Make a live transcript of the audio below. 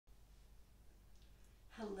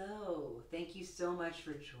Hello, thank you so much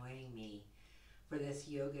for joining me for this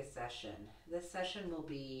yoga session. This session will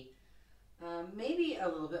be maybe a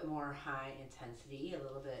little bit more high intensity, a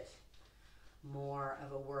little bit more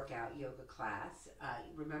of a workout yoga class.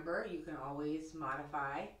 Remember, you can always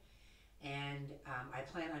modify, and I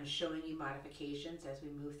plan on showing you modifications as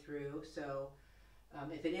we move through. So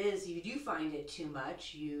if it is, you do find it too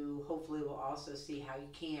much, you hopefully will also see how you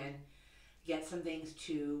can get some things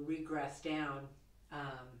to regress down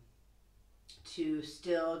um, to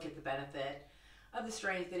still get the benefit of the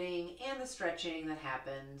strengthening and the stretching that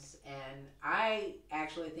happens. And I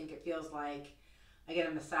actually think it feels like I get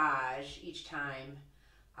a massage each time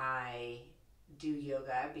I do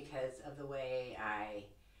yoga because of the way I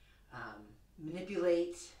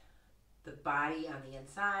manipulate the body on the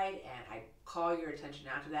inside, and I call your attention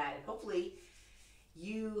out to that. And hopefully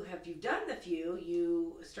if you've done the few,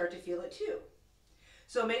 you start to feel it too.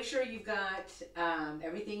 So make sure you've got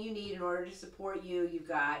everything you need in order to support you. You've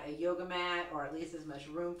got a yoga mat, or at least as much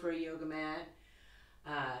room for a yoga mat.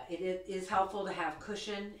 It is helpful to have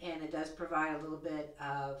cushion, and it does provide a little bit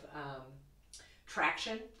of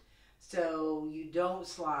traction so you don't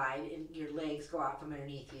slide and your legs go out from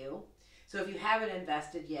underneath you. So if you haven't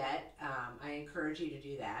invested yet, I encourage you to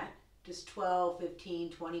do that. Just 12,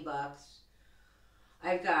 15, 20 bucks.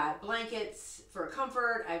 I've got blankets for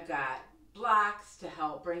comfort. I've got blocks to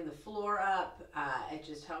help bring the floor up. It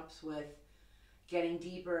just helps with getting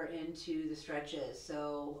deeper into the stretches.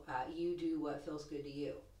 So you do what feels good to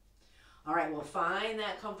you. All right, well, find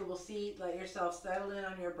that comfortable seat. Let yourself settle in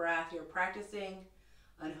on your breath. You're practicing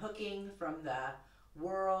unhooking from the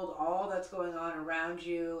world, all that's going on around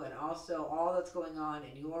you, and also all that's going on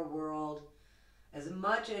in your world as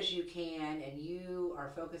much as you can. And you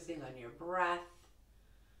are focusing on your breath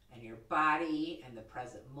and your body and the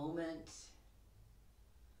present moment.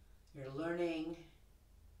 You're learning,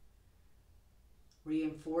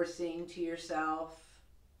 reinforcing to yourself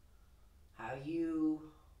how you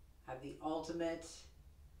have the ultimate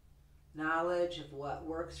knowledge of what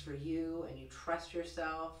works for you, and you trust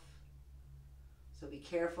yourself. So be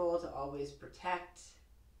careful to always protect.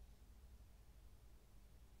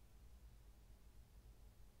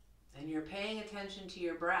 And you're paying attention to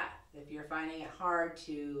your breath. If you're finding it hard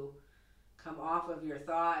to come off of your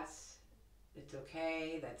thoughts, it's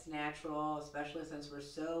okay. That's natural, especially since we're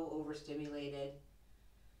so overstimulated.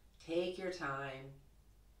 Take your time.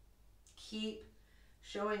 Keep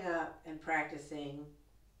showing up and practicing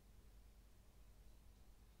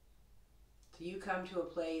till you come to a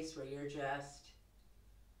place where you're just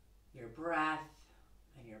your breath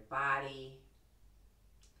and your body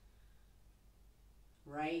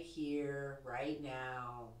right here, right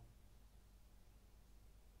now.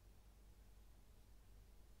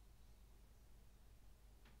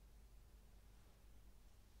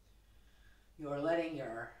 You're letting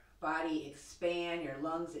your body expand, your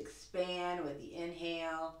lungs expand with the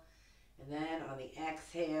inhale, and then on the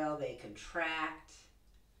exhale they contract,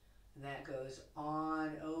 and that goes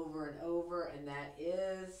on over and over, and that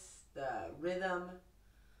is the rhythm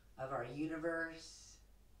of our universe.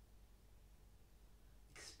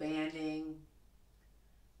 Expanding,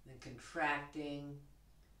 then contracting,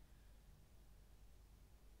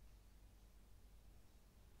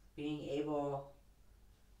 being able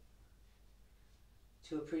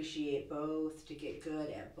to appreciate both, to get good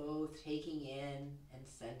at both, taking in and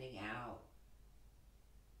sending out.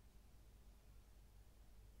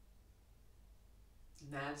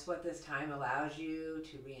 And that's what this time allows you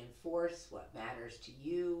to reinforce what matters to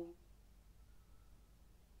you.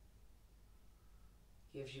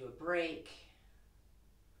 Gives you a break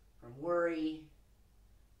from worry,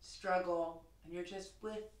 struggle, and you're just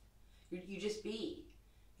you just be.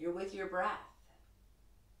 You're with your breath.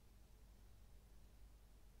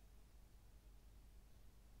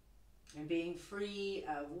 And being free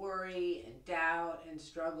of worry and doubt and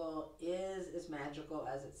struggle is as magical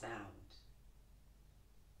as it sounds.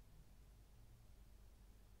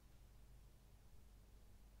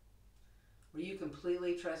 Where you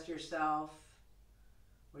completely trust yourself,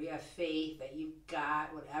 where you have faith that you've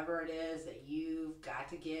got whatever it is that you've got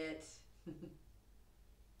to get.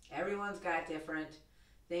 Everyone's got different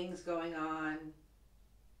things going on.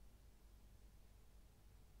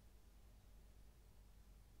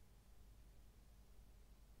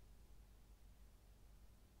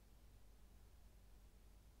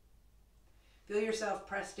 Feel yourself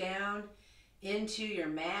press down into your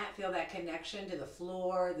mat. Feel that connection to the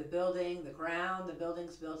floor, the building, the ground the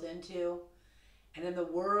building's built into, and then the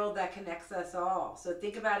world that connects us all. So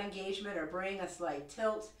think about engagement, or bring a slight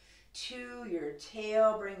tilt to your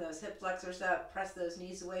tail. Bring those hip flexors up. Press those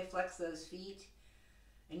knees away. Flex those feet.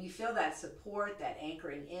 And you feel that support, that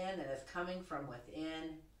anchoring in that is coming from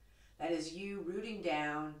within. That is you rooting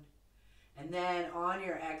down. And then on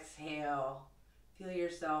your exhale, feel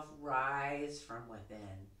yourself rise from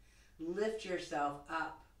within. Lift yourself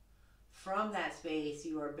up from that space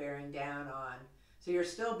you are bearing down on. So you're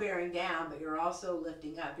still bearing down, but you're also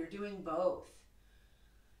lifting up. You're doing both.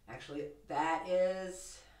 Actually, that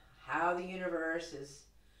is how the universe is,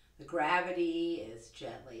 the gravity is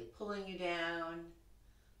gently pulling you down,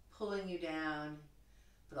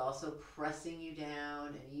 but also pressing you down,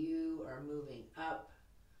 and you are moving up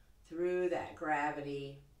through that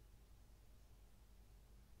gravity.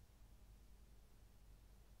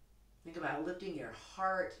 Think about lifting your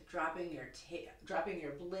heart, dropping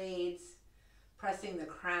your blades, pressing the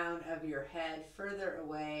crown of your head further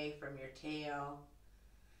away from your tail.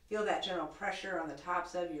 Feel that gentle pressure on the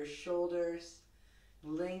tops of your shoulders.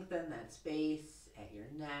 Lengthen that space at your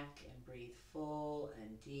neck and breathe full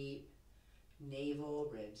and deep. Navel,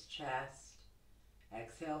 ribs, chest.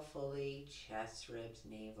 Exhale fully, chest, ribs,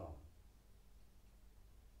 navel.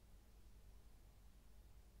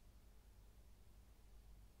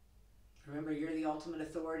 Remember, you're the ultimate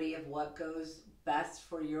authority of what goes best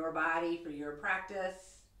for your body, for your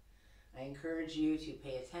practice. I encourage you to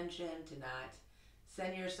pay attention, to not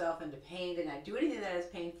send yourself into pain, to not do anything that is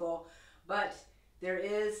painful, but there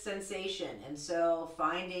is sensation, and so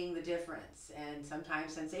finding the difference. And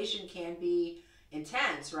sometimes sensation can be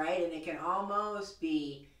intense, right? And it can almost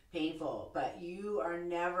be painful, but you are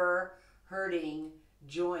never hurting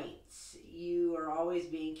joints. You are always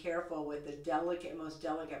being careful with the delicate, most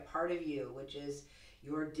delicate part of you, which is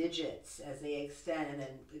your digits as they extend, and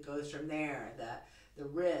then it goes from there, the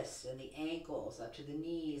wrists and the ankles up to the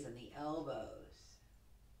knees and the elbows.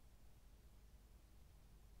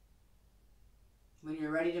 When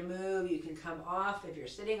you're ready to move, you can come off if you're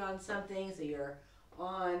sitting on something, so you're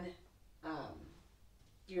on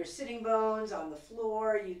your sitting bones on the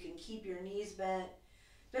floor. You can keep your knees bent,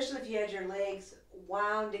 especially if you had your legs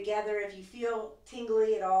wound together. If you feel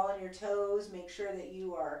tingly at all in your toes, make sure that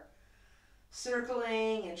you are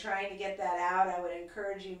circling and trying to get that out. I would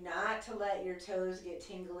encourage you not to let your toes get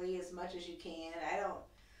tingly as much as you can.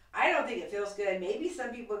 I don't think it feels good. Maybe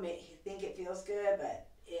some people may think it feels good, but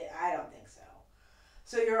I don't think so.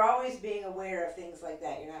 So you're always being aware of things like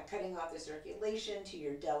that. You're not cutting off the circulation to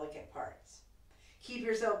your delicate parts. Keep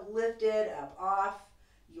yourself lifted up off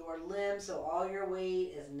your limbs, so all your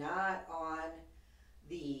weight is not on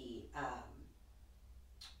the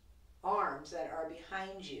arms that are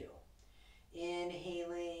behind you.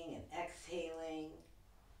 Inhaling and exhaling.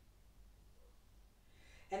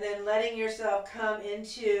 And then letting yourself come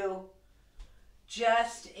into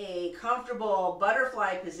just a comfortable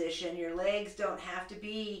butterfly position. Your legs don't have to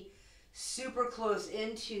be super close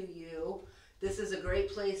into you. This is a great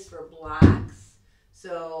place for blocks.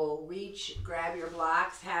 So grab your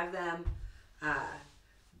blocks, have them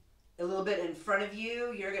a little bit in front of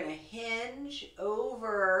you. You're going to hinge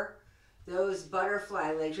over those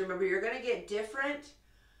butterfly legs. Remember, you're going to get different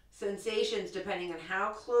sensations depending on how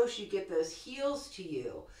close you get those heels to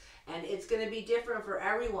you. And it's going to be different for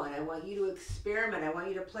everyone. I want you to experiment. I want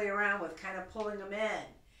you to play around with kind of pulling them in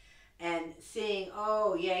and seeing,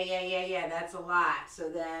 oh, yeah, that's a lot. So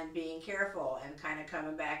then being careful and kind of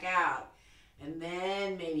coming back out. And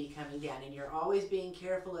then maybe coming down. And you're always being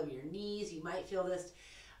careful of your knees. You might feel this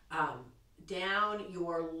down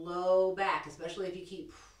your low back, especially if you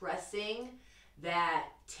keep pressing that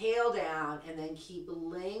tail down and then keep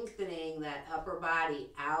lengthening that upper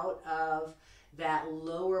body out of that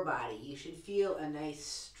lower body. You should feel a nice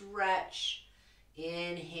stretch.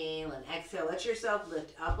 Inhale and exhale. Let yourself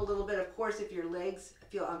lift up a little bit. Of course, if your legs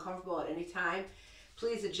feel uncomfortable at any time,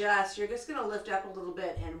 please adjust. You're just going to lift up a little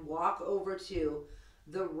bit and walk over to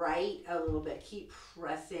the right a little bit. Keep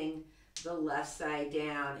pressing the left side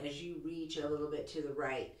down as you reach a little bit to the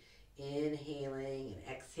right. Inhaling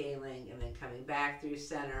and exhaling and then coming back through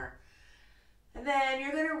center. And then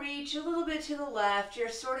you're going to reach a little bit to the left. You're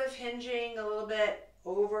sort of hinging a little bit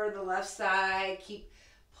over the left side. Keep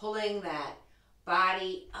pulling that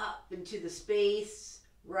body up into the space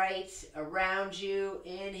right around you.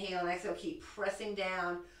 Inhale and exhale. Keep pressing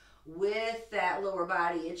down with that lower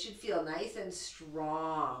body. It should feel nice and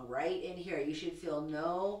strong right in here. You should feel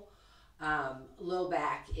no low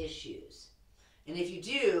back issues. And if you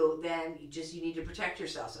do, then you need to protect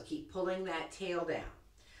yourself. So keep pulling that tail down.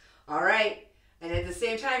 All right. And at the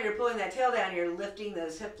same time you're pulling that tail down, you're lifting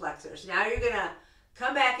those hip flexors. Now you're going to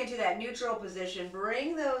come back into that neutral position.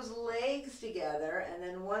 Bring those legs together. And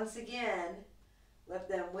then once again, let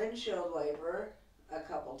them windshield wiper a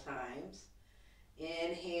couple times.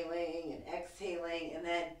 Inhaling and exhaling. And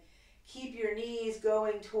then keep your knees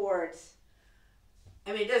going towards,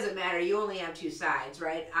 I mean, it doesn't matter. You only have two sides,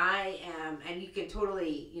 right? I am, and you can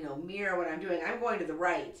totally, you know, mirror what I'm doing. I'm going to the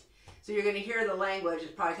right. So you're going to hear the language.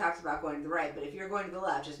 It probably talks about going to the right. But if you're going to the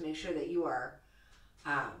left, just make sure that you are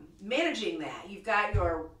managing that. You've got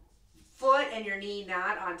your foot and your knee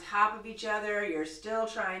not on top of each other. You're still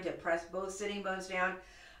trying to press both sitting bones down.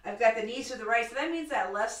 I've got the knees to the right. So that means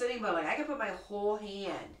that left sitting bone, like I can put my whole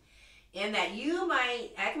hand in that.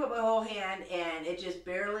 I can put my whole hand and it just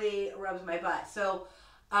barely rubs my butt. So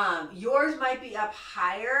yours might be up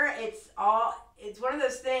higher. It's one of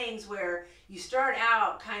those things where you start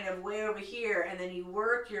out kind of way over here and then you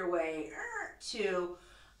work your way to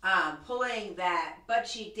pulling that butt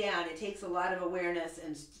cheek down. It takes a lot of awareness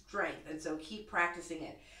and strength, and so keep practicing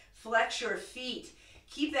it. Flex your feet.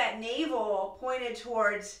 Keep that navel pointed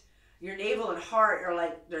towards your navel and heart, or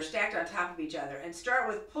like they're stacked on top of each other, and start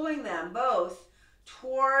with pulling them both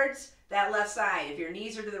towards that left side. If your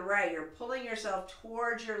knees are to the right, you're pulling yourself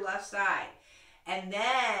towards your left side, and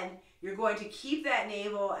then you're going to keep that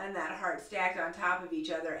navel and that heart stacked on top of each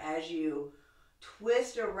other as you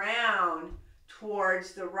twist around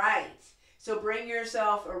towards the right. So bring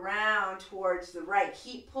yourself around towards the right.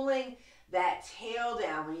 Keep pulling that tail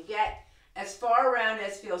down. When you get as far around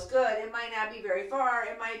as feels good, it might not be very far.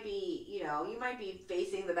 It might be, you know, you might be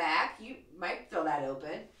facing the back. You might feel that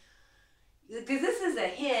open. Because this is a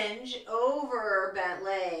hinge over bent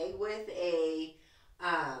leg with a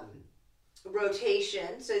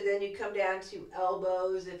rotation. So then you come down to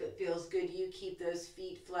elbows. If it feels good, you keep those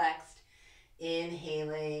feet flexed.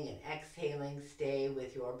 Inhaling and exhaling, stay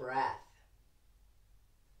with your breath.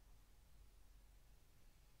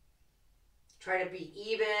 Try to be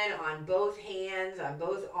even on both hands, on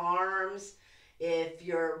both arms. If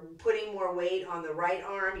you're putting more weight on the right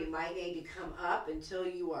arm, you might need to come up until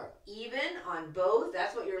you are even on both.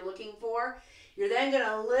 That's what you're looking for. You're then going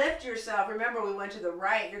to lift yourself. Remember, we went to the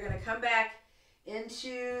right. You're going to come back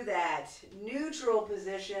into that neutral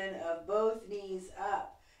position of both knees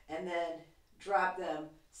up and then drop them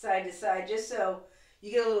side to side, just so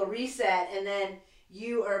you get a little reset, and then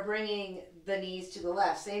you are bringing the knees to the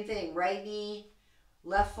left. Same thing, right knee,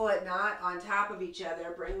 left foot not on top of each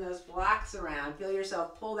other. Bring those blocks around. Feel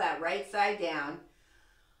yourself pull that right side down.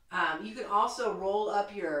 You can also roll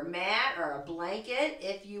up your mat or a blanket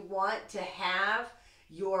if you want to have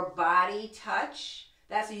your body touch.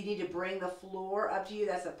 That's what you need to bring the floor up to you.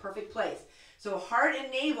 That's a perfect place. So heart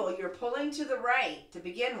and navel, you're pulling to the right to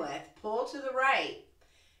begin with. Pull to the right.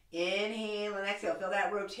 Inhale and exhale. Feel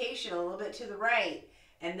that rotation a little bit to the right.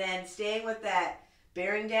 And then staying with that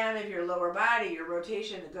bearing down of your lower body, your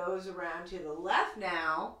rotation that goes around to the left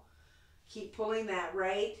now. Keep pulling that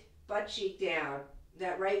right butt cheek down,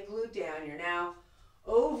 that right glute down. You're now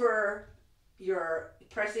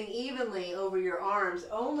pressing evenly over your arms,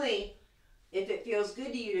 only if it feels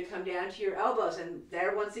good to you to come down to your elbows. And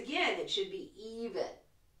there, once again, it should be even.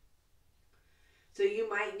 So you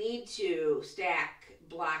might need to stack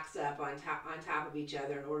blocks up on top of each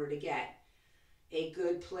other in order to get a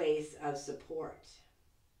good place of support.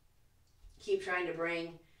 Keep trying to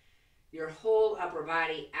bring your whole upper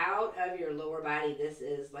body out of your lower body. This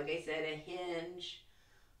is, like I said, a hinge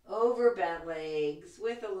over bent legs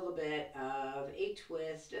with a little bit of a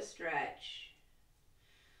twist, a stretch.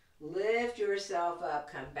 Lift yourself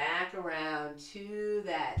up, come back around to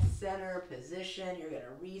that center position. You're going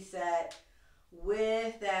to reset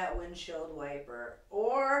with that windshield wiper.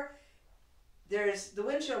 Or there's the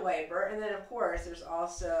windshield wiper, and then of course there's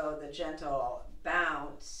also the gentle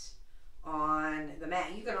bounce on the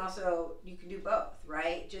mat. You can do both,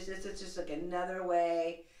 right? It's just like another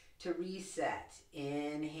way to reset.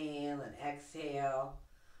 Inhale and exhale.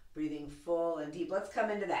 Breathing full and deep. Let's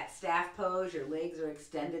come into that staff pose. Your legs are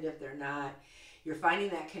extended if they're not. You're finding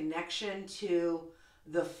that connection to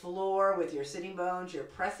the floor with your sitting bones. You're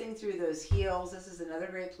pressing through those heels. This is another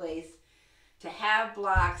great place to have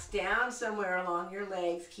blocks down somewhere along your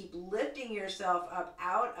legs. Keep lifting yourself up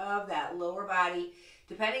out of that lower body.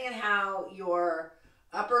 Depending on how your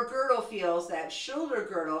upper girdle feels, that shoulder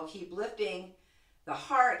girdle, keep lifting the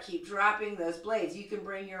heart, keep dropping those blades. You can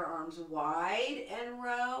bring your arms wide and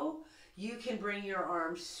row. You can bring your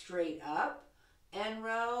arms straight up and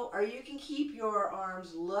row, or you can keep your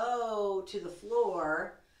arms low to the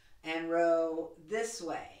floor and row this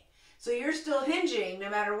way. So you're still hinging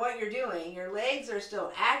no matter what you're doing. Your legs are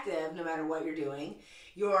still active no matter what you're doing.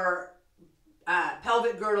 Your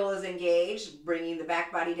pelvic girdle is engaged, bringing the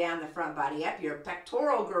back body down, the front body up. Your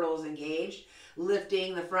pectoral girdle is engaged,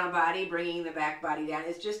 lifting the front body, bringing the back body down.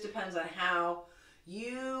 It just depends on how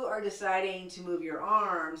you are deciding to move your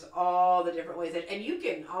arms all the different ways. And you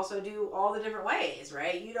can also do all the different ways,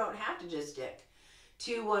 right? You don't have to just stick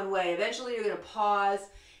to one way. Eventually, you're going to pause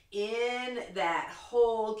in that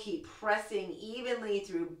hold. Keep pressing evenly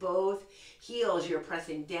through both heels. You're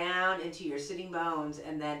pressing down into your sitting bones.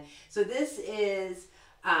 And then, so this is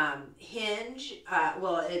hinge.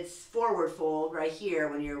 Well, it's forward fold right here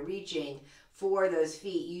when you're reaching for those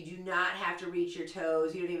feet. You do not have to reach your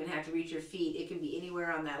toes. You don't even have to reach your feet. It can be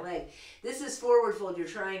anywhere on that leg. This is forward fold. You're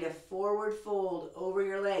trying to forward fold over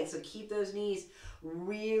your legs. So keep those knees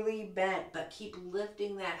really bent, but keep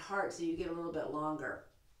lifting that heart so you get a little bit longer.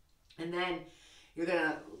 And then you're going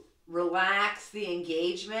to relax the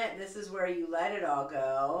engagement. This is where you let it all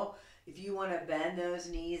go. If you want to bend those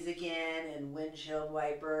knees again and windshield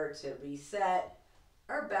wiper to reset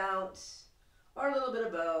or bounce or a little bit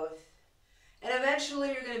of both. And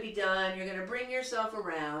eventually you're going to be done. You're going to bring yourself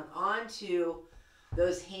around onto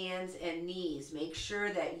those hands and knees. Make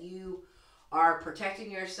sure that you are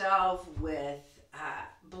protecting yourself with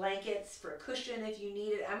blankets for cushion if you need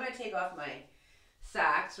it. I'm going to take off my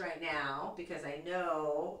socks right now because I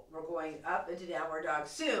know we're going up into downward dog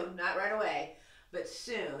soon, not right away, but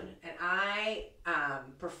soon. And I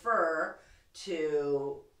prefer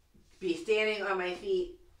to be standing on my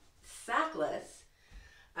feet sockless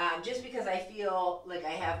just because I feel like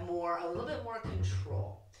I have a little bit more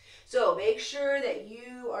control. So make sure that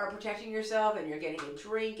you are protecting yourself and you're getting a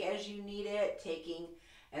drink as you need it, taking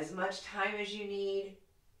as much time as you need.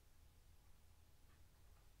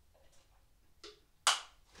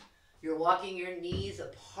 You're walking your knees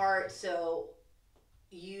apart so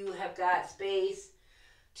you have got space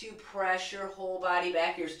to press your whole body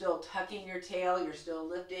back. You're still tucking your tail. You're still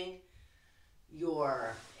lifting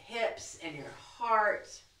your hips and your heart.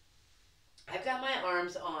 I've got my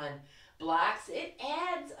arms on blocks. It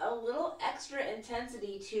adds a little extra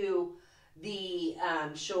intensity to the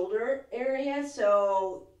shoulder area.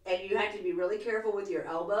 So, and you have to be really careful with your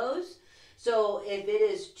elbows. So if it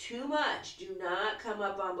is too much, do not come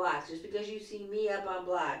up on blocks. Just because you see me up on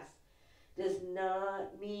blocks does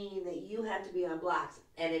not mean that you have to be on blocks.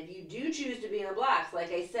 And if you do choose to be on blocks,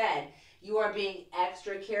 like I said, you are being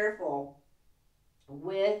extra careful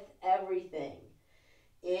with everything.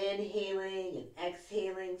 Inhaling and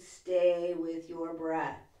exhaling, stay with your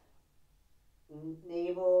breath.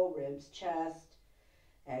 Navel, ribs, chest.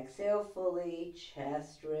 Exhale fully,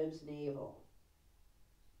 chest, ribs, navel.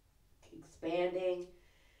 Expanding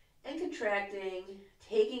and contracting,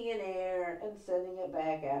 taking in air and sending it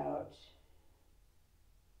back out.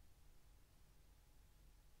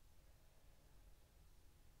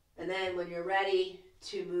 And then when you're ready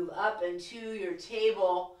to move up into your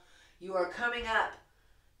table, you are coming up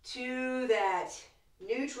to that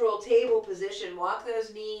neutral table position. Walk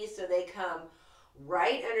those knees so they come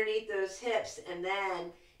right underneath those hips, and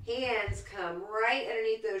then hands come right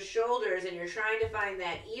underneath those shoulders, and you're trying to find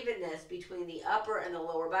that evenness between the upper and the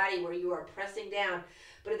lower body where you are pressing down,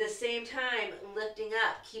 but at the same time lifting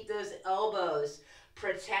up. Keep those elbows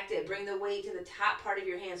protected. Bring the weight to the top part of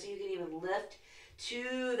your hand so you can even lift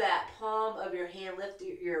to that palm of your hand. Lift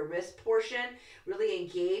your wrist portion. Really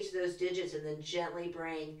engage those digits and then gently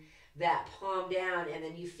bring that palm down, and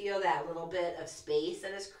then you feel that little bit of space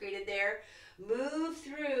that is created there. Move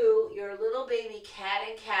through your little baby cat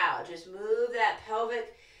and cow. Just move that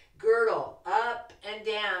pelvic girdle up and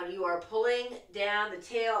down. You are pulling down the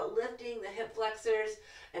tail, lifting the hip flexors,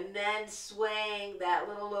 and then swaying that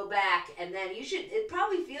little low back. And then you can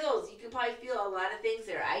probably feel a lot of things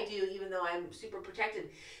there. I do, even though I'm super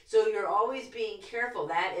protected. So you're always being careful.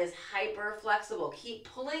 That is hyper flexible. Keep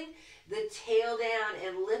pulling the tail down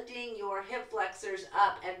and lifting your hip flexors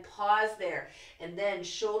up, and pause there. And then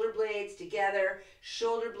shoulder blades together,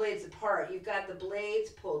 shoulder blades apart. You've got the blades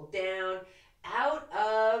pulled down out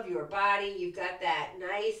of your body. You've got that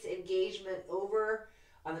nice engagement over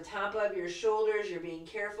on the top of your shoulders. You're being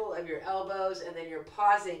careful of your elbows, and then you're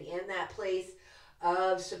pausing in that place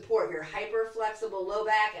of support. Your hyper flexible low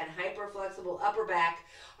back and hyper flexible upper back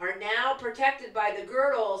are now protected by the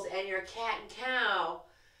girdles, and your cat and cow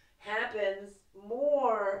happens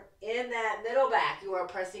more in that middle back. You are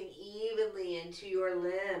pressing evenly into your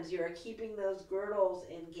limbs. You are keeping those girdles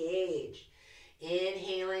engaged.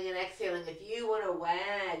 Inhaling and exhaling. If you want to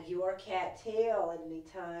wag your cat tail at any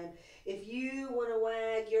time, if you want to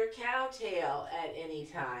wag your cow tail at any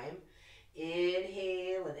time,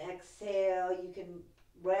 inhale and exhale. You can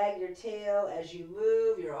wag your tail as you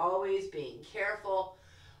move. You're always being careful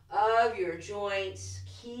of your joints.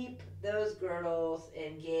 Keep those girdles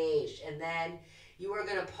engaged. And then You are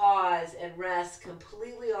going to pause and rest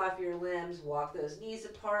completely off your limbs. Walk those knees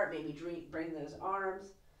apart. Maybe bring those arms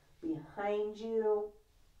behind you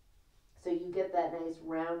so you get that nice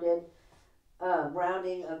rounding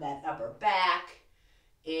of that upper back.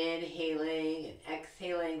 Inhaling and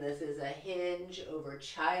exhaling. This is a hinge over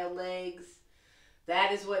child legs.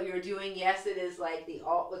 That is what you're doing. Yes, it is like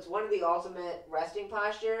it's one of the ultimate resting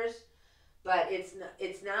postures, but it's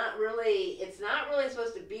not really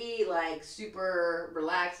supposed to be like super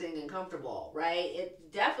relaxing and comfortable, right? It's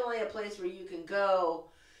definitely a place where you can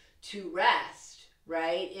go to rest,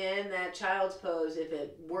 right? In that child's pose if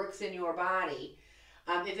it works in your body.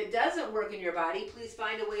 If it doesn't work in your body, please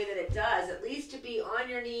find a way that it does, at least to be on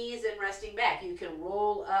your knees and resting back. You can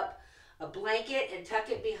roll up a blanket and tuck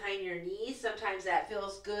it behind your knees. Sometimes that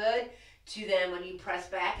feels good. To then when you press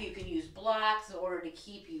back, you can use blocks in order to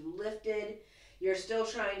keep you lifted. You're still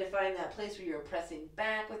trying to find that place where you're pressing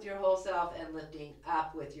back with your whole self and lifting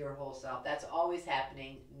up with your whole self. That's always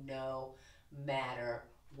happening no matter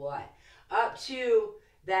what. Up to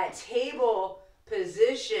that table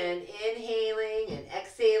position, inhaling and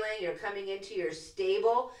exhaling. You're coming into your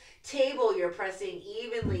stable table. You're pressing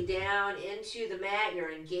evenly down into the mat.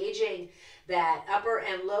 You're engaging that upper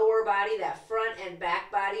and lower body, that front and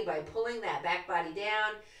back body by pulling that back body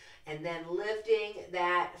down and then lifting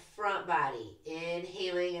that front body.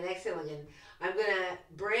 Inhaling and exhaling. And I'm going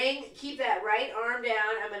to keep that right arm down.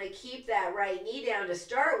 I'm going to keep that right knee down to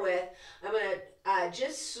start with. I'm going to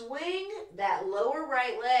just swing that lower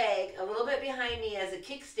right leg a little bit behind me as a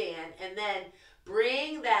kickstand, and then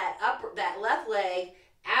bring that left leg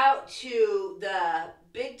out to the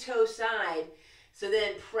big toe side. So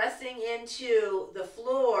then pressing into the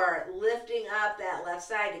floor, lifting up that left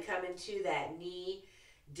side to come into that knee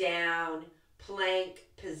down plank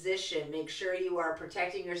position. Make sure you are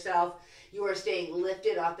protecting yourself. You are staying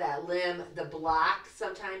lifted off that limb. The block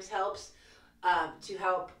sometimes helps to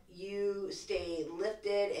help you stay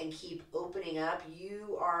lifted and keep opening up.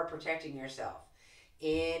 You are protecting yourself.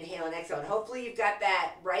 Inhale and exhale. And hopefully you've got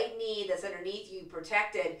that right knee that's underneath you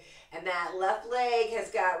protected, and that left leg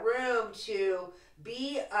has got room to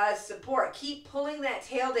be a support. Keep pulling that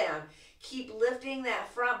tail down. Keep lifting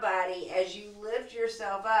that front body as you lift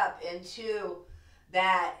yourself up into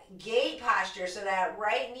that gate posture, so that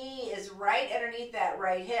right knee is right underneath that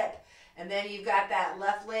right hip. And then you've got that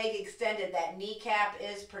left leg extended. That kneecap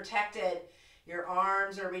is protected. Your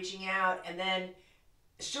arms are reaching out. And then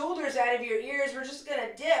shoulders out of your ears. We're just going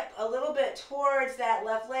to dip a little bit towards that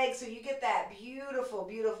left leg so you get that beautiful,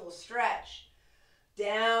 beautiful stretch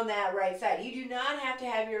down that right side. You do not have to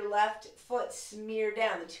have your left foot smeared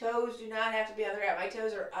down. The toes do not have to be on the ground. My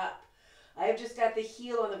toes are up. I've just got the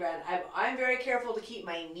heel on the ground. I'm very careful to keep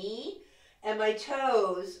my knee and my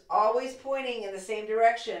toes always pointing in the same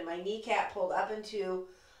direction. My kneecap pulled up into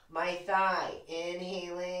my thigh.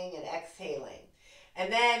 Inhaling and exhaling.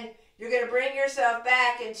 And then you're going to bring yourself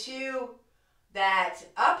back into that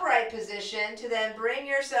upright position to then bring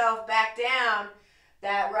yourself back down.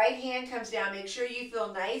 That right hand comes down. Make sure you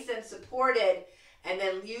feel nice and supported. And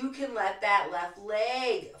then you can let that left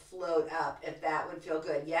leg float up if that would feel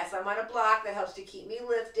good. Yes, I'm on a block. That helps to keep me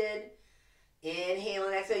lifted. Inhale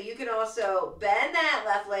and exhale. You can also bend that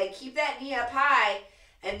left leg. Keep that knee up high.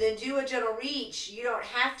 And then do a gentle reach. You don't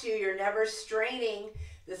have to. You're never straining.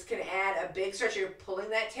 This can add a big stretch. You're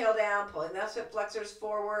pulling that tail down, pulling those hip flexors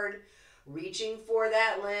forward, reaching for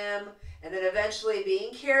that limb, and then eventually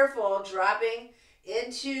being careful, dropping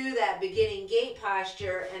into that beginning gate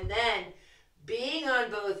posture, and then being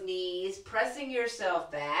on both knees, pressing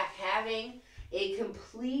yourself back, having a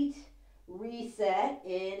complete reset,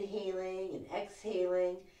 inhaling and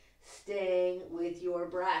exhaling, staying with your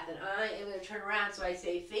breath. And I am going to turn around, so I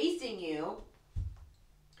say facing you.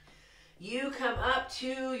 You come up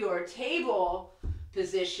to your table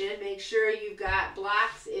position. Make sure you've got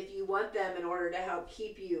blocks if you want them in order to help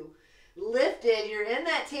keep you lifted. You're in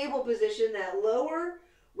that table position, that lower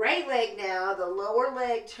right leg now. The lower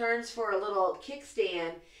leg turns for a little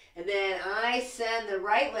kickstand, and then I send the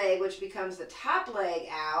right leg, which becomes the top leg,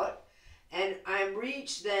 out, and I'm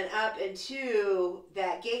reached then up into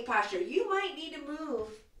that gate posture. You might need to move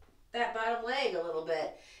that bottom leg a little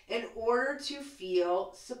bit in order to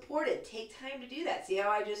feel supported. Take time to do that. See how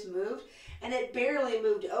I just moved? And it barely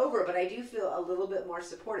moved over, but I do feel a little bit more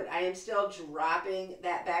supported. I am still dropping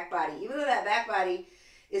that back body. Even though that back body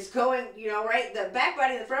is going, right? The back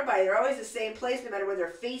body and the front body, they're always the same place no matter where they're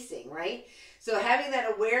facing, right? So having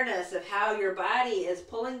that awareness of how your body is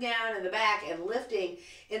pulling down in the back and lifting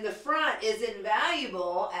in the front is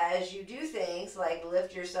invaluable as you do things like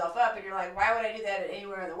lift yourself up. And you're like, why would I do that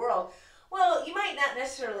anywhere in the world? Well, you might not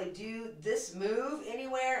necessarily do this move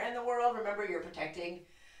anywhere in the world. Remember, you're protecting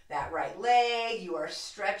that right leg, you are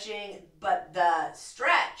stretching, but the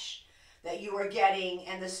stretch that you are getting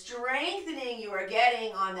and the strengthening you are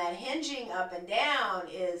getting on that hinging up and down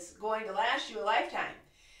is going to last you a lifetime.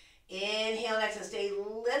 Inhale next and stay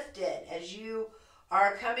lifted as you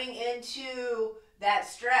are coming into that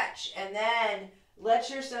stretch, and then let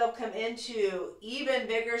yourself come into even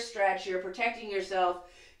bigger stretch. You're protecting yourself,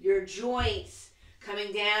 your joints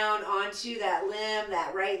coming down onto that limb.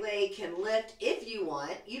 That right leg can lift if you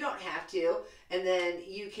want. You don't have to. And then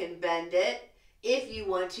you can bend it if you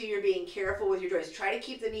want to. You're being careful with your joints. Try to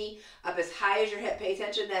keep the knee up as high as your hip. Pay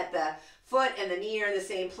attention that the foot and the knee are in the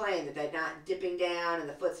same plane, that they're not dipping down and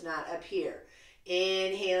the foot's not up here.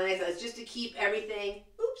 Inhale, exhale. It's just to keep everything,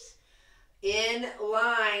 in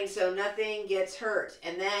line so nothing gets hurt.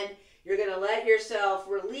 And then you're going to let yourself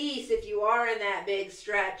release if you are in that big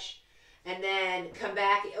stretch, and then come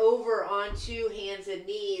back over onto hands and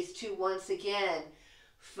knees to once again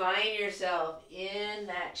find yourself in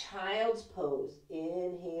that child's pose.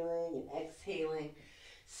 Inhaling and exhaling.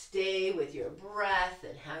 Stay with your breath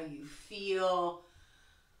and how you feel,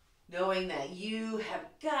 knowing that you have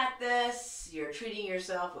got this. You're treating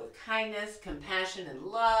yourself with kindness, compassion, and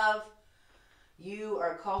love. You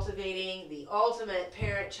are cultivating the ultimate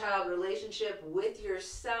parent-child relationship with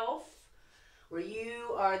yourself, where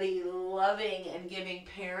you are the loving and giving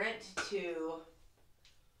parent to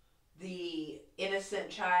the innocent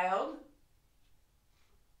child.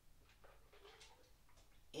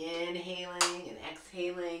 Inhaling and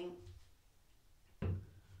exhaling.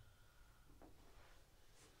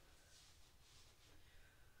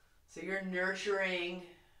 So you're nurturing,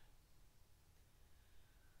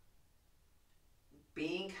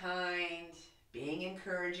 being kind, being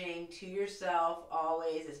encouraging to yourself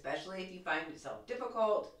always, especially if you find yourself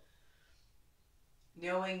difficult.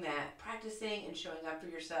 Knowing that practicing and showing up for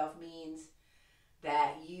yourself means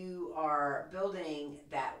that you are building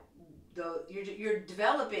that, you're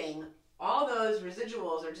developing all those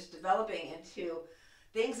residuals, are just developing into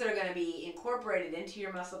things that are going to be incorporated into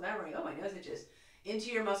your muscle memory. Oh, my nose itches.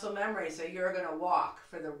 Into your muscle memory, so you're going to walk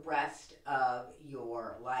for the rest of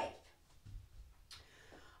your life.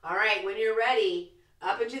 All right, when you're ready,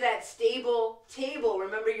 up into that stable table.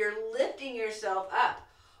 Remember, you're lifting yourself up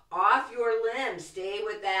off your limbs. Stay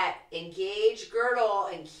with that engaged girdle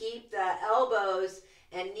and keep the elbows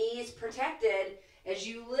and knees protected as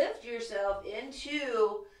you lift yourself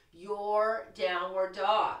into your downward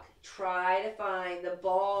dog. Try to find the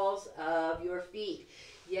balls of your feet.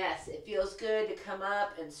 Yes, it feels good to come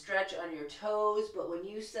up and stretch on your toes, but when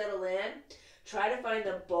you settle in, try to find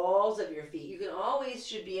the balls of your feet. You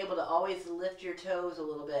should be able to always lift your toes a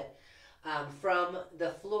little bit from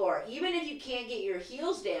the floor. Even if you can't get your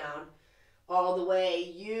heels down all the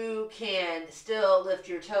way, you can still lift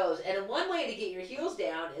your toes. And one way to get your heels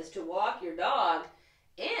down is to walk your dog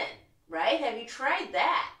in, right? Have you tried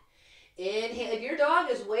that? Inhale. If your dog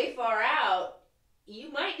is way far out,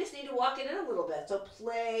 you might just need to walk it in a little bit. So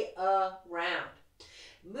play around.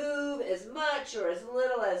 Move as much or as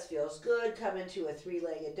little as feels good. Come into a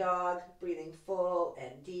three-legged dog, breathing full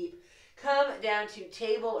and deep. Come down to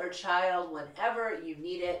table or child whenever you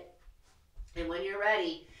need it. And when you're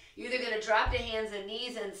ready, you're either going to drop to hands and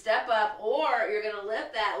knees and step up, or you're going to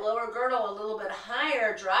lift that lower girdle a little bit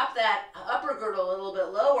higher, drop that upper girdle a little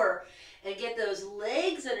bit lower, and get those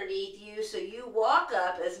legs underneath you so you walk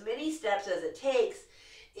up as many steps as it takes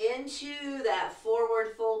into that forward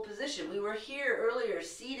fold position. We were here earlier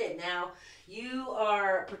seated. Now you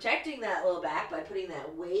are protecting that low back by putting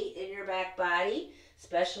that weight in your back body,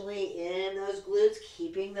 especially in those glutes,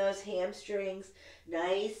 keeping those hamstrings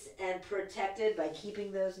nice and protected by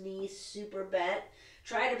keeping those knees super bent.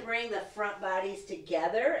 Try to bring the front bodies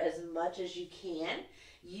together as much as you can.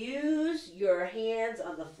 Use your hands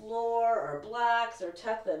on the floor or blocks, or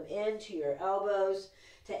tuck them into your elbows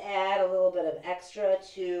to add a little bit of extra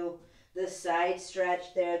to the side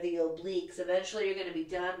stretch there, the obliques. Eventually you're going to be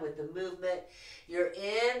done with the movement. You're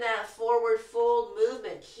in that forward fold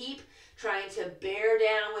movement. Keep trying to bear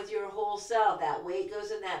down with your whole self. That weight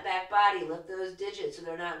goes in that back body. Lift those digits so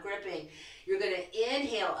they're not gripping. You're going to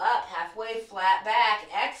inhale up, halfway flat back.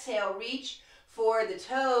 Exhale, reach for the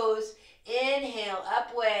toes. Inhale,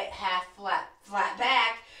 up way, half flat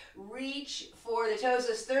back. Reach for the toes.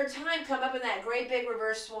 This third time, come up in that great big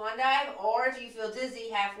reverse swan dive, or if you feel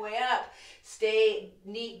dizzy, halfway up, stay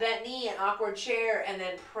bent knee and awkward chair, and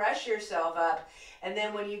then press yourself up. And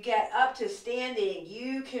then when you get up to standing,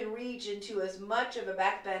 you can reach into as much of a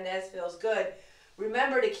back bend as feels good.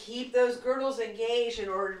 Remember to keep those girdles engaged in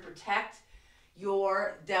order to protect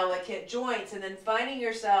your delicate joints. And then finding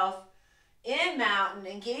yourself in mountain,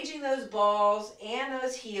 engaging those balls and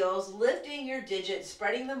those heels, lifting your digits,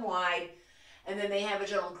 spreading them wide, and then they have a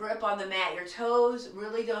gentle grip on the mat. Your toes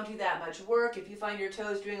really don't do that much work. If you find your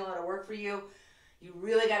toes doing a lot of work for you, you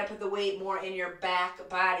really got to put the weight more in your back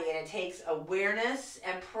body, and it takes awareness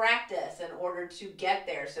and practice in order to get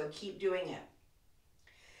there, so keep doing it.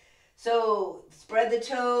 So spread the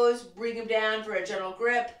toes, bring them down for a gentle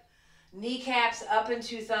grip, kneecaps up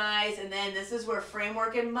into thighs, and then this is where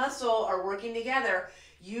framework and muscle are working together.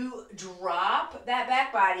 You drop that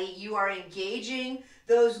back body, you are engaging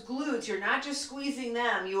those glutes, you're not just squeezing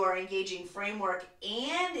them, you are engaging framework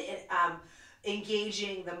and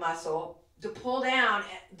engaging the muscle to pull down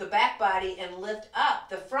the back body and lift up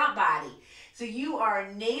the front body. So you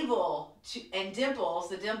are navel and dimples,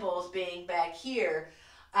 the dimples being back here,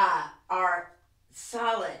 are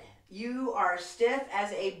solid. You are stiff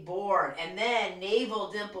as a board, and then navel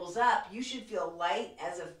dimples up. You should feel light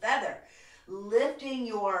as a feather. Lifting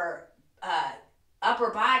your upper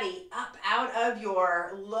body up out of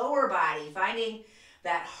your lower body, finding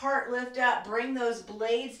that heart lift up, bring those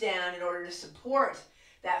blades down in order to support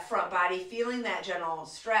that front body, feeling that gentle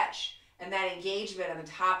stretch and that engagement on the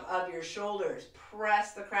top of your shoulders.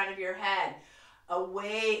 Press the crown of your head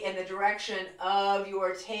away in the direction of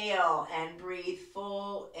your tail and breathe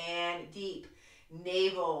full and deep.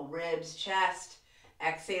 Navel, ribs, chest.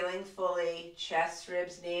 Exhaling fully, chest,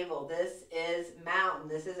 ribs, navel. This is mountain.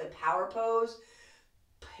 This is a power pose.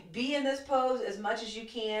 Be in this pose as much as you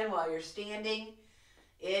can while you're standing.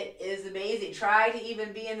 It is amazing. Try to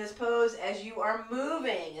even be in this pose as you are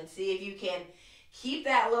moving and see if you can keep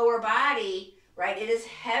that lower body, right? It is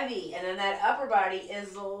heavy, and then that upper body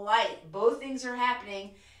is light. Both things are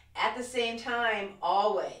happening at the same time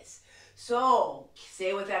always. So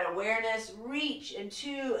stay with that awareness. Reach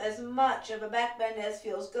into as much of a back bend as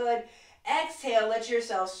feels good. Exhale, let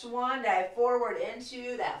yourself swan dive forward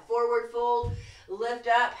into that forward fold. Lift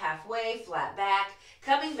up halfway, flat back.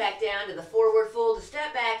 Coming back down to the forward fold to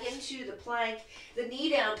step back into the plank. The knee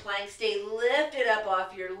down plank. Stay lifted up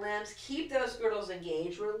off your limbs. Keep those girdles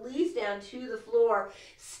engaged. Release down to the floor.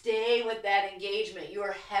 Stay with that engagement. You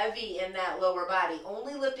are heavy in that lower body.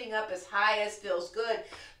 Only lifting up as high as feels good.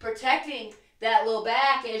 Protecting that low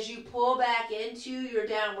back as you pull back into your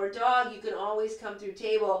downward dog. You can always come through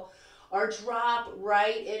table or drop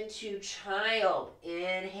right into child.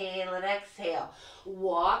 Inhale and exhale.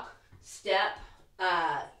 Walk, step,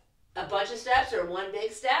 a bunch of steps or one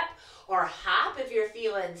big step, or hop if you're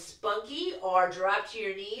feeling spunky, or drop to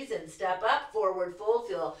your knees and step up, forward fold.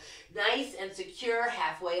 Feel nice and secure,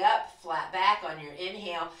 halfway up, flat back on your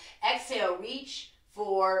inhale. Exhale, reach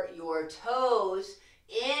for your toes.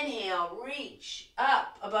 Inhale, reach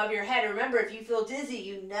up above your head. Remember, if you feel dizzy,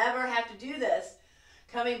 you never have to do this.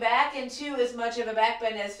 Coming back into as much of a back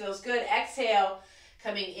bend as feels good. Exhale,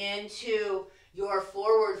 coming into your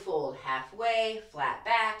forward fold, halfway, flat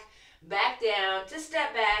back, back down to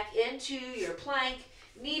step back into your plank,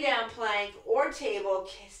 knee down plank or table.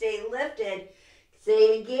 Stay lifted,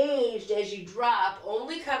 stay engaged as you drop,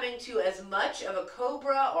 only coming to as much of a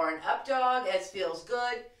cobra or an up dog as feels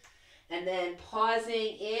good. And then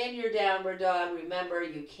pausing in your downward dog. Remember,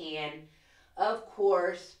 you can, of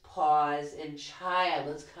course, pause in child.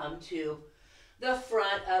 Let's come to the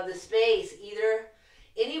front of the space. Either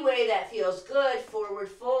any way that feels good. Forward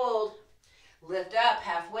fold. Lift up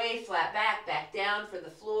halfway, flat back, back down for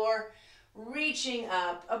the floor. Reaching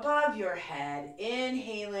up above your head.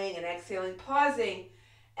 Inhaling and exhaling. Pausing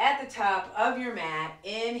at the top of your mat.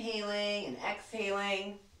 Inhaling and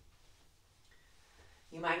exhaling.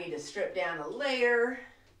 You might need to strip down a layer,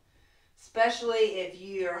 especially if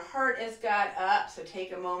your heart has got up, so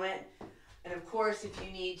take a moment. And of course, if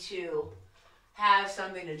you need to have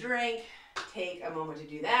something to drink, take a moment to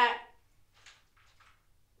do that.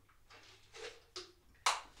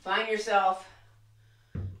 Find yourself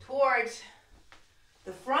towards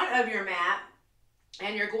the front of your mat,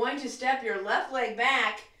 and you're going to step your left leg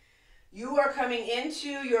back. You are coming into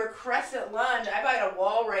your crescent lunge. I've got a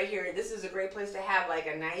wall right here. This is a great place to have like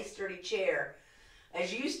a nice sturdy chair.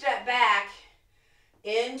 As you step back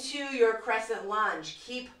into your crescent lunge,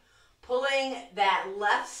 keep pulling that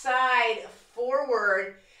left side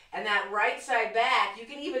forward and that right side back. You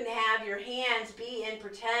can even have your hands be in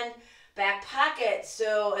pretend back pockets.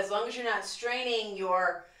 So as long as you're not straining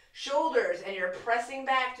your shoulders and you're pressing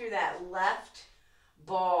back through that left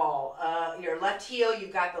ball, your left heel,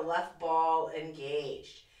 you've got the left ball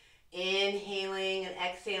engaged. Inhaling and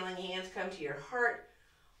exhaling, hands come to your heart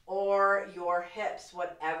or your hips,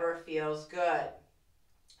 whatever feels good.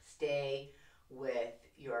 Stay with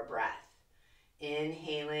your breath.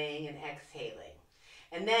 Inhaling and exhaling.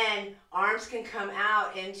 And then arms can come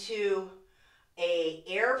out into a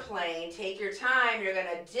airplane. Take your time. You're going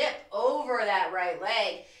to dip over that right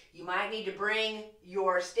leg. You might need to bring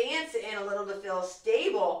your stance in a little to feel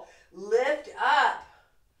stable. Lift up.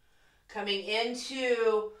 Coming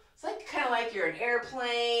into, it's like kind of like you're an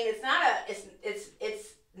airplane. It's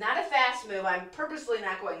not a fast move. I'm purposely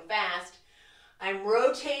not going fast. I'm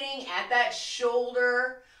rotating at that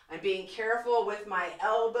shoulder. I'm being careful with my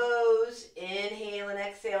elbows. Inhale and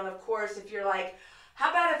exhale. And of course, if you're like, how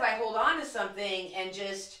about if I hold on to something and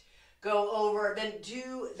just go over, then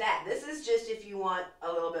do that. This is just if you want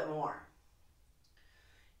a little bit more.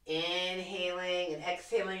 Inhaling and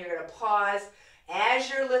exhaling. You're going to pause. As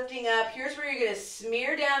you're lifting up, here's where you're going to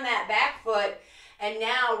smear down that back foot. And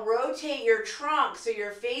now rotate your trunk so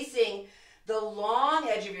you're facing the long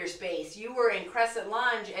edge of your space. You were in crescent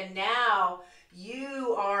lunge, and now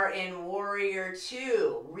you are in warrior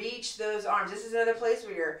two. Reach those arms. This is another place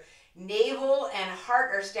where your navel and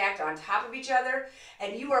heart are stacked on top of each other,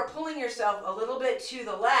 and you are pulling yourself a little bit to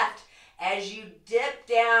the left as you dip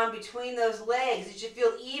down between those legs. It should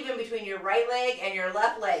feel even between your right leg and your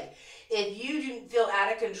left leg. If you do feel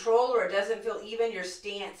out of control or it doesn't feel even, your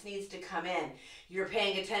stance needs to come in. You're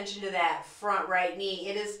paying attention to that front right knee.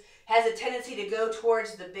 It has a tendency to go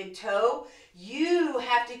towards the big toe. You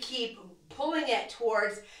have to keep pulling it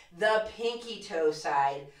towards the pinky toe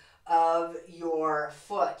side of your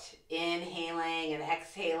foot. Inhaling and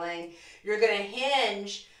exhaling. You're going to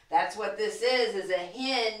hinge. That's what this is a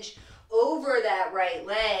hinge over that right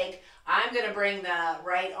leg. I'm going to bring the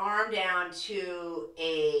right arm down to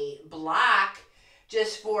a block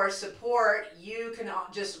just for support. You can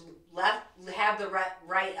just have the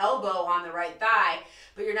right elbow on the right thigh,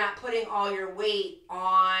 but you're not putting all your weight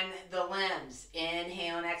on the limbs.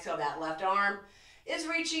 Inhale and exhale. That left arm is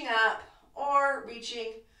reaching up or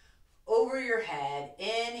reaching over your head.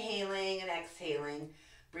 Inhaling and exhaling.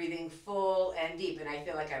 Breathing full and deep. And I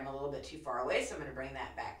feel like I'm a little bit too far away, so I'm going to bring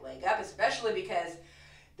that back leg up, especially because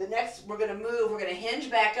the next we're going to move, we're going to hinge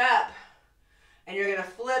back up, and you're going to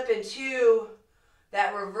flip into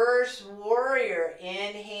that reverse warrior.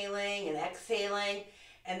 Inhaling and exhaling,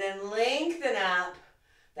 and then lengthen up.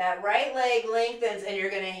 That right leg lengthens, and you're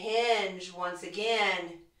going to hinge once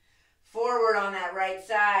again forward on that right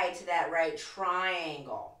side to that right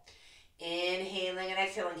triangle. Inhaling and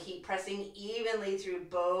exhaling. Keep pressing evenly through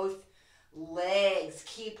both legs.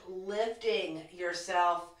 Keep lifting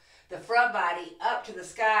yourself, the front body up to the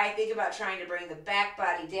sky. Think about trying to bring the back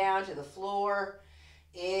body down to the floor.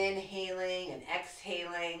 Inhaling and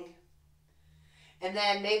exhaling. And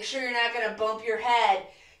then make sure you're not going to bump your head.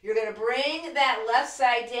 You're going to bring that left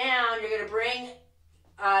side down. You're going to bring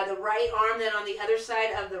the right arm then on the other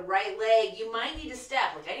side of the right leg. You might need to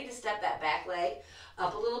step. Like I need to step that back leg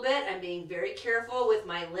up a little bit. I'm being very careful with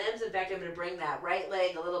my limbs. In fact, I'm going to bring that right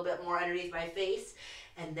leg a little bit more underneath my face.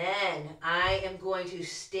 And then I am going to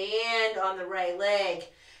stand on the right leg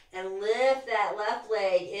and lift that left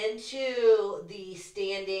leg into the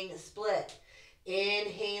standing split.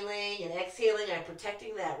 Inhaling and exhaling. I'm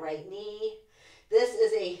protecting that right knee. This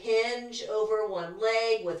is a hinge over one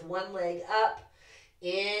leg with one leg up.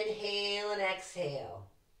 Inhale and exhale.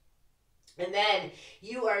 And then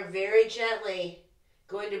you are very gently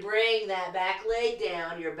going to bring that back leg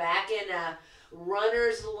down. You're back in a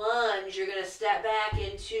runner's lunge. You're going to step back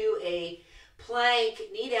into a plank,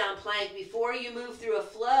 knee down plank. Before you move through a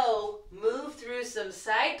flow, move through some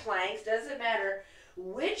side planks. Doesn't matter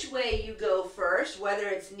which way you go first, whether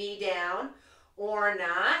it's knee down or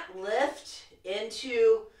not. Lift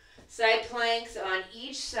into side planks on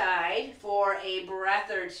each side for a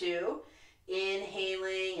breath or two.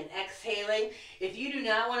 Inhaling and exhaling. If you do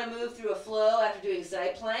not want to move through a flow after doing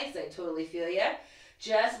side planks, I totally feel you.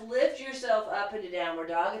 Just lift yourself up into downward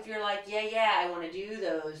dog. If you're like, yeah, I want to do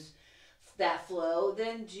that flow,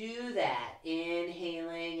 then do that.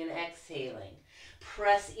 Inhaling and exhaling.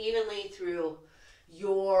 Press evenly through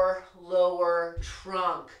your lower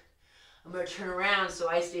trunk. I'm going to turn around so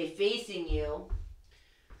I stay facing you.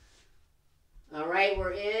 All right,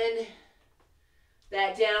 we're in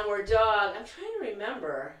that downward dog. I'm trying to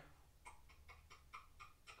remember.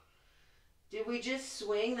 Did we just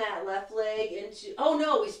swing that left leg into... Oh,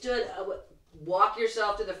 no, we stood... walk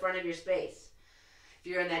yourself to the front of your space if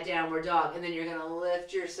you're in that downward dog. And then you're going to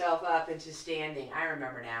lift yourself up into standing. I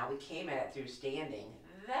remember now. We came at it through standing.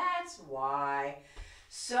 That's why.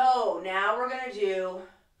 So now we're going to do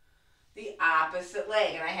the opposite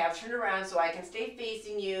leg. And I have turned around so I can stay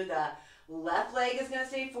facing you. The left leg is going to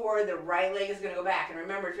stay forward. The right leg is going to go back. And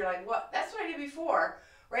remember, if you're like, what? That's what I did before,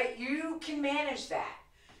 right? You can manage that.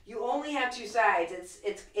 You only have two sides.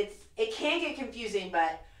 It can get confusing,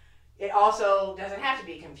 but it also doesn't have to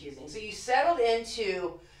be confusing. So you settled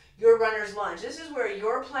into your runner's lunge. This is where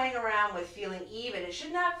you're playing around with feeling even. It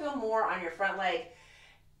should not feel more on your front leg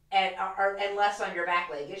and less on your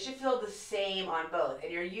back leg. It should feel the same on both.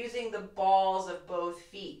 And you're using the balls of both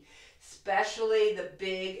feet, especially the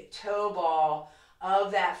big toe ball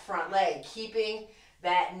of that front leg, keeping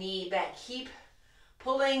that knee back. Keep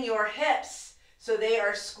pulling your hips so they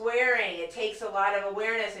are squaring. It takes a lot of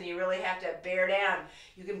awareness and you really have to bear down.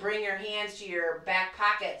 You can bring your hands to your back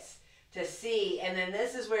pockets to see, and then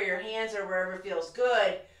this is where your hands are wherever feels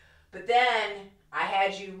good. But then I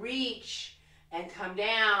had you reach and come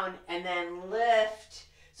down and then lift.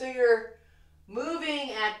 So you're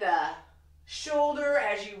moving at the shoulder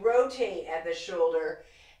as you rotate at the shoulder,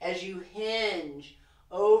 as you hinge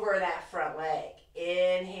over that front leg.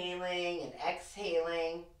 Inhaling and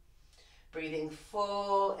exhaling. Breathing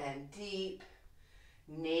full and deep.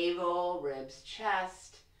 Navel, ribs,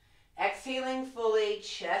 chest. Exhaling fully,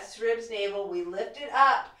 chest, ribs, navel. We lift it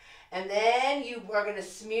up. And then you are going to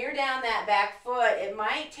smear down that back foot. It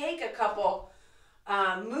might take a couple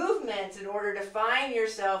movements in order to find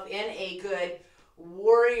yourself in a good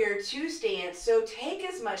warrior two stance. So take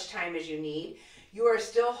as much time as you need. You are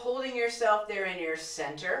still holding yourself there in your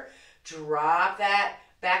center. Drop that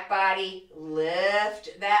back body,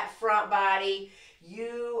 lift that front body.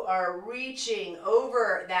 You are reaching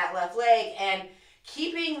over that left leg and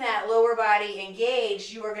keeping that lower body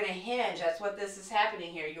engaged. You are going to hinge. That's what this is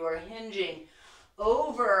happening here. You are hinging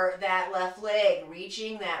over that left leg,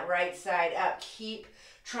 reaching that right side up. Keep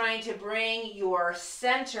trying to bring your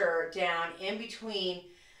center down in between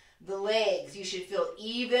the legs. You should feel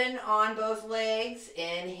even on both legs.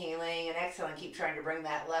 Inhaling and exhaling. Keep trying to bring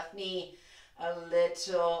that left knee a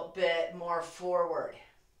little bit more forward.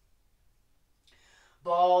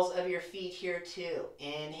 Balls of your feet here too.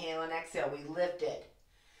 Inhale and exhale. We lifted.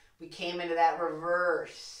 We came into that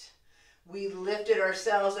reverse. We lifted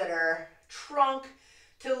ourselves at our trunk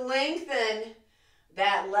to lengthen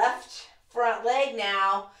that left front leg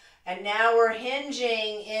now. And now we're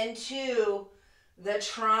hinging into the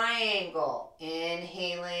triangle.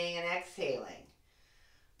 Inhaling and exhaling.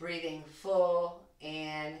 Breathing full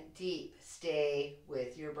and deep. Stay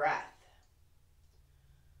with your breath.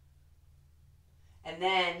 And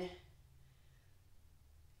then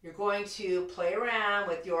you're going to play around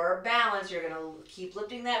with your balance. You're going to keep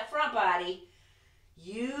lifting that front body.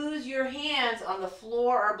 Use your hands on the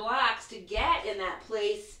floor or blocks to get in that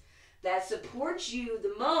place that supports you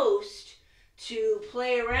the most to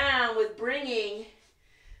play around with bringing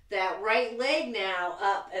that right leg now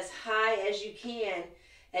up as high as you can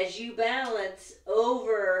as you balance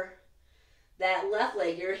over that left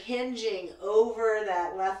leg. You're hinging over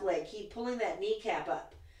that left leg. Keep pulling that kneecap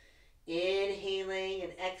up. Inhaling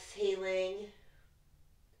and exhaling.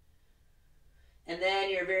 And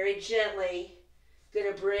then you're very gently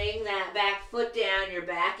going to bring that back foot down. You're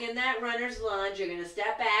back in that runner's lunge. You're going to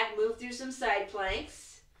step back, move through some side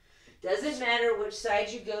planks. Doesn't matter which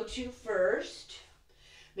side you go to first.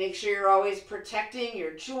 Make sure you're always protecting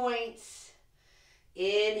your joints.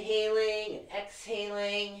 Inhaling and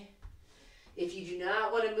exhaling. If you do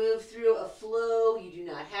not want to move through a flow, you do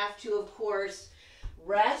not have to, of course.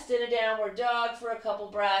 Rest in a downward dog for a couple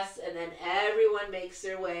breaths, and then everyone makes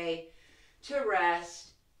their way to rest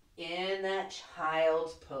in that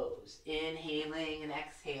child's pose. Inhaling and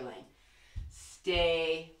exhaling.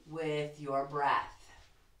 Stay with your breath.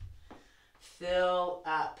 Fill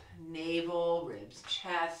up navel, ribs,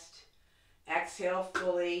 chest. Exhale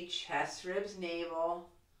fully, chest, ribs, navel.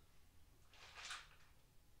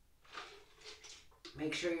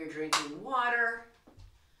 Make sure you're drinking water.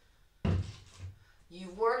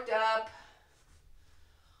 You've worked up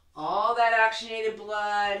all that oxygenated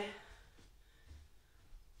blood.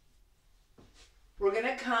 We're going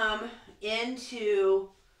to come into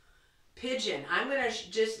pigeon. I'm going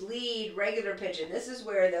to just lead regular pigeon. This is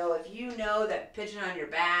where, though, if you know that pigeon on your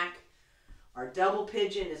back or double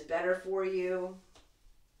pigeon is better for you,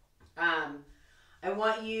 I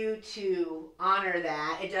want you to honor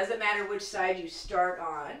that. It doesn't matter which side you start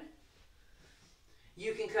on.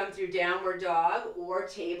 You can come through downward dog or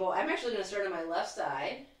table. I'm actually going to start on my left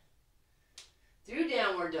side. Through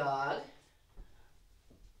downward dog.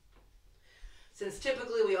 Since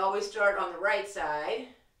typically we always start on the right side,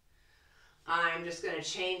 I'm just going to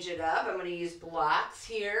change it up. I'm going to use blocks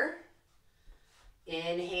here.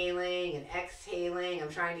 Inhaling and exhaling. I'm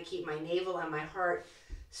trying to keep my navel and my heart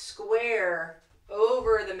square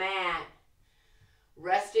over the mat.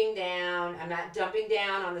 Resting down. I'm not dumping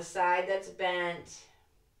down on the side that's bent.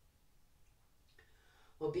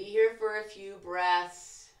 We'll be here for a few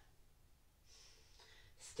breaths.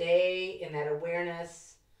 Stay in that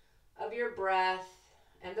awareness of your breath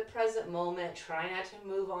and the present moment. Try not to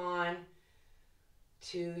move on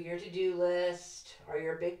to your to-do list or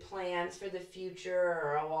your big plans for the future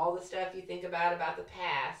or all the stuff you think about the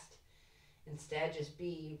past. Instead, just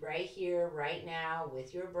be right here, right now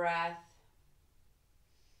with your breath.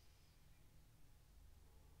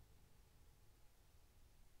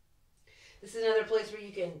 This is another place where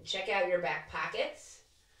you can check out your back pockets.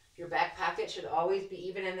 Your back pocket should always be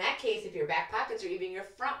even. In that case, if your back pockets are even, your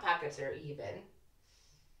front pockets are even.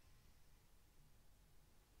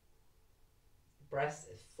 Breath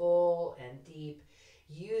is full and deep.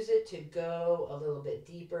 Use it to go a little bit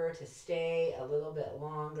deeper, to stay a little bit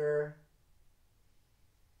longer.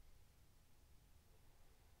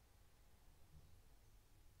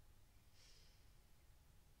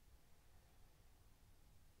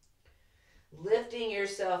 Lifting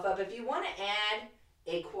yourself up. If you want to add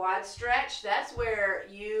a quad stretch, that's where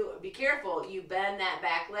you, be careful, you bend that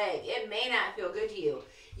back leg. It may not feel good to you.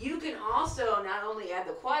 You can also not only add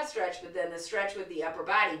the quad stretch, but then the stretch with the upper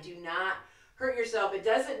body. Do not hurt yourself. It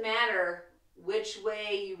doesn't matter which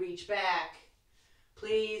way you reach back.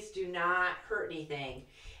 Please do not hurt anything.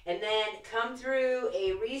 And then come through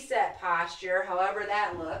a reset posture, however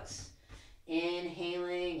that looks.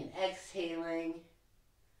 Inhaling and exhaling.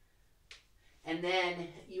 And then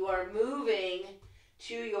you are moving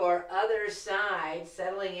to your other side,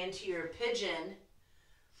 settling into your pigeon,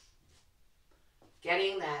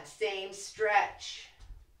 getting that same stretch.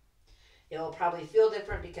 It will probably feel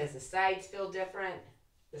different because the sides feel different.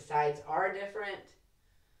 The sides are different.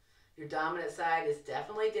 Your dominant side is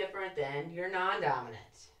definitely different than your non-dominant.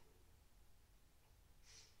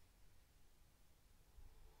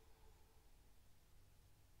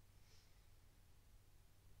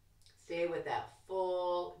 Stay with that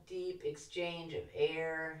full, deep exchange of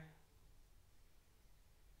air.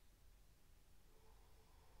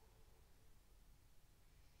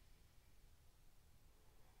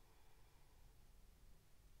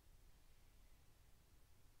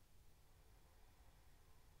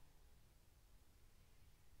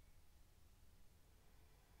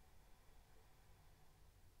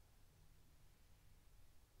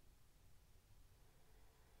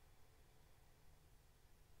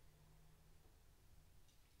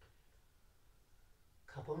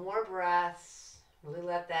 Couple more breaths. Really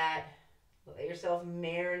let yourself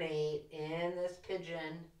marinate in this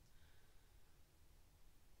pigeon.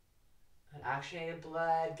 An oxygenated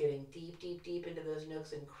blood getting deep, deep, deep into those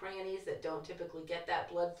nooks and crannies that don't typically get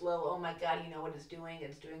that blood flow. Oh my God, you know what it's doing?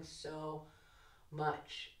 It's doing so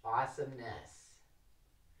much awesomeness.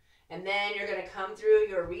 And then you're going to come through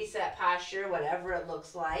your reset posture, whatever it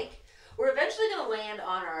looks like. We're eventually going to land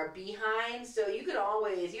on our behind, so you could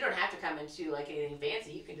always, you don't have to come into like anything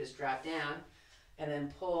fancy. You can just drop down and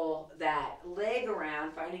then pull that leg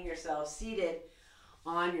around, finding yourself seated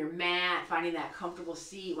on your mat, finding that comfortable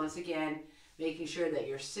seat. Once again, making sure that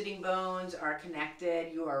your sitting bones are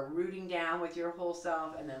connected. You are rooting down with your whole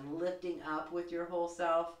self and then lifting up with your whole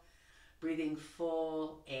self, breathing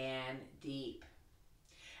full and deep.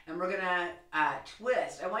 And we're going to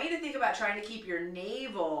twist. I want you to think about trying to keep your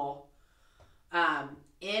navel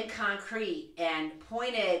in concrete and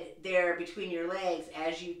pointed there between your legs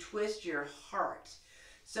as you twist your heart.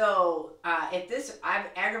 So if this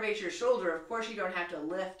aggravates your shoulder, of course you don't have to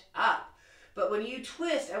lift up. But when you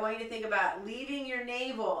twist, I want you to think about leaving your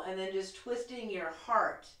navel and then just twisting your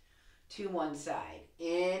heart to one side.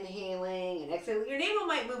 Inhaling and exhaling. Your navel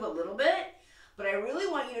might move a little bit, but I really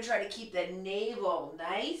want you to try to keep the navel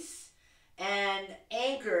nice and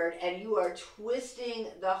anchored, and you are twisting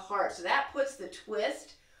the heart. So that puts the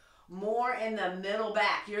twist more in the middle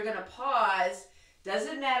back. You're going to pause.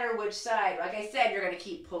 Doesn't matter which side. Like I said, you're going to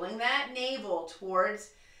keep pulling that navel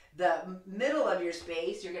towards the middle of your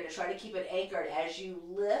space. You're going to try to keep it anchored as you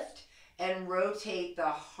lift and rotate the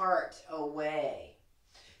heart away.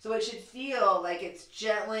 So it should feel like it's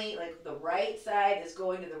gently, like the right side is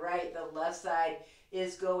going to the right, the left side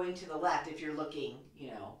is going to the left if you're looking,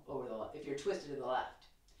 over the left, if you're twisted to the left.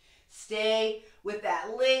 Stay with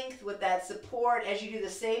that length, with that support as you do the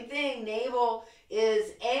same thing. Navel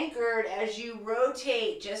is anchored as you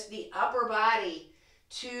rotate just the upper body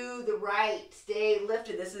to the right. Stay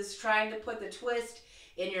lifted. This is trying to put the twist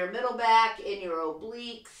in your middle back, in your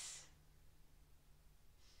obliques.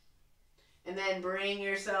 And then bring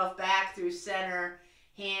yourself back through center,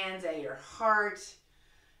 hands at your heart,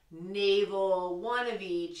 navel, one of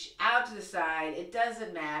each, out to the side. It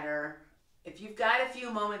doesn't matter. If you've got a few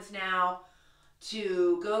moments now,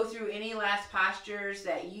 to go through any last postures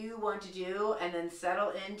that you want to do and then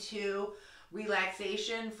settle into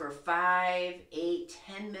relaxation for 5, 8,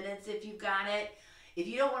 10 minutes if you've got it. If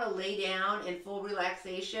you don't want to lay down in full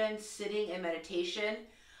relaxation, sitting in meditation,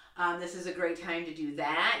 this is a great time to do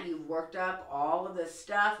that. You've worked up all of this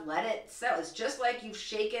stuff. Let it settle. It's just like you've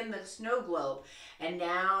shaken the snow globe, and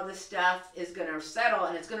now the stuff is going to settle,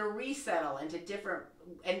 and it's going to resettle into different,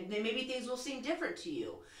 and maybe things will seem different to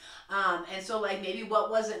you. And so like maybe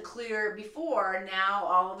what wasn't clear before, now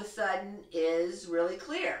all of a sudden is really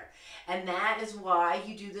clear. And that is why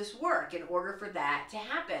you do this work, in order for that to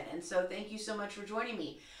happen. And so thank you so much for joining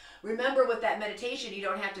me. Remember, with that meditation, you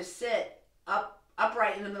don't have to sit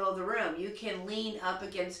upright in the middle of the room. You can lean up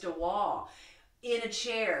against a wall, in a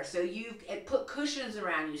chair. So you put cushions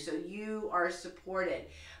around you so you are supported.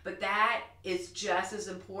 But that is just as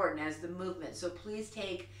important as the movement. So please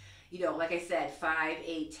take, like I said, 5,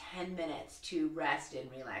 8, 10 minutes to rest in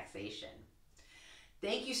relaxation.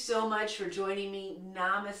 Thank you so much for joining me.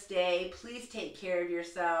 Namaste. Please take care of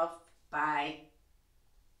yourself. Bye.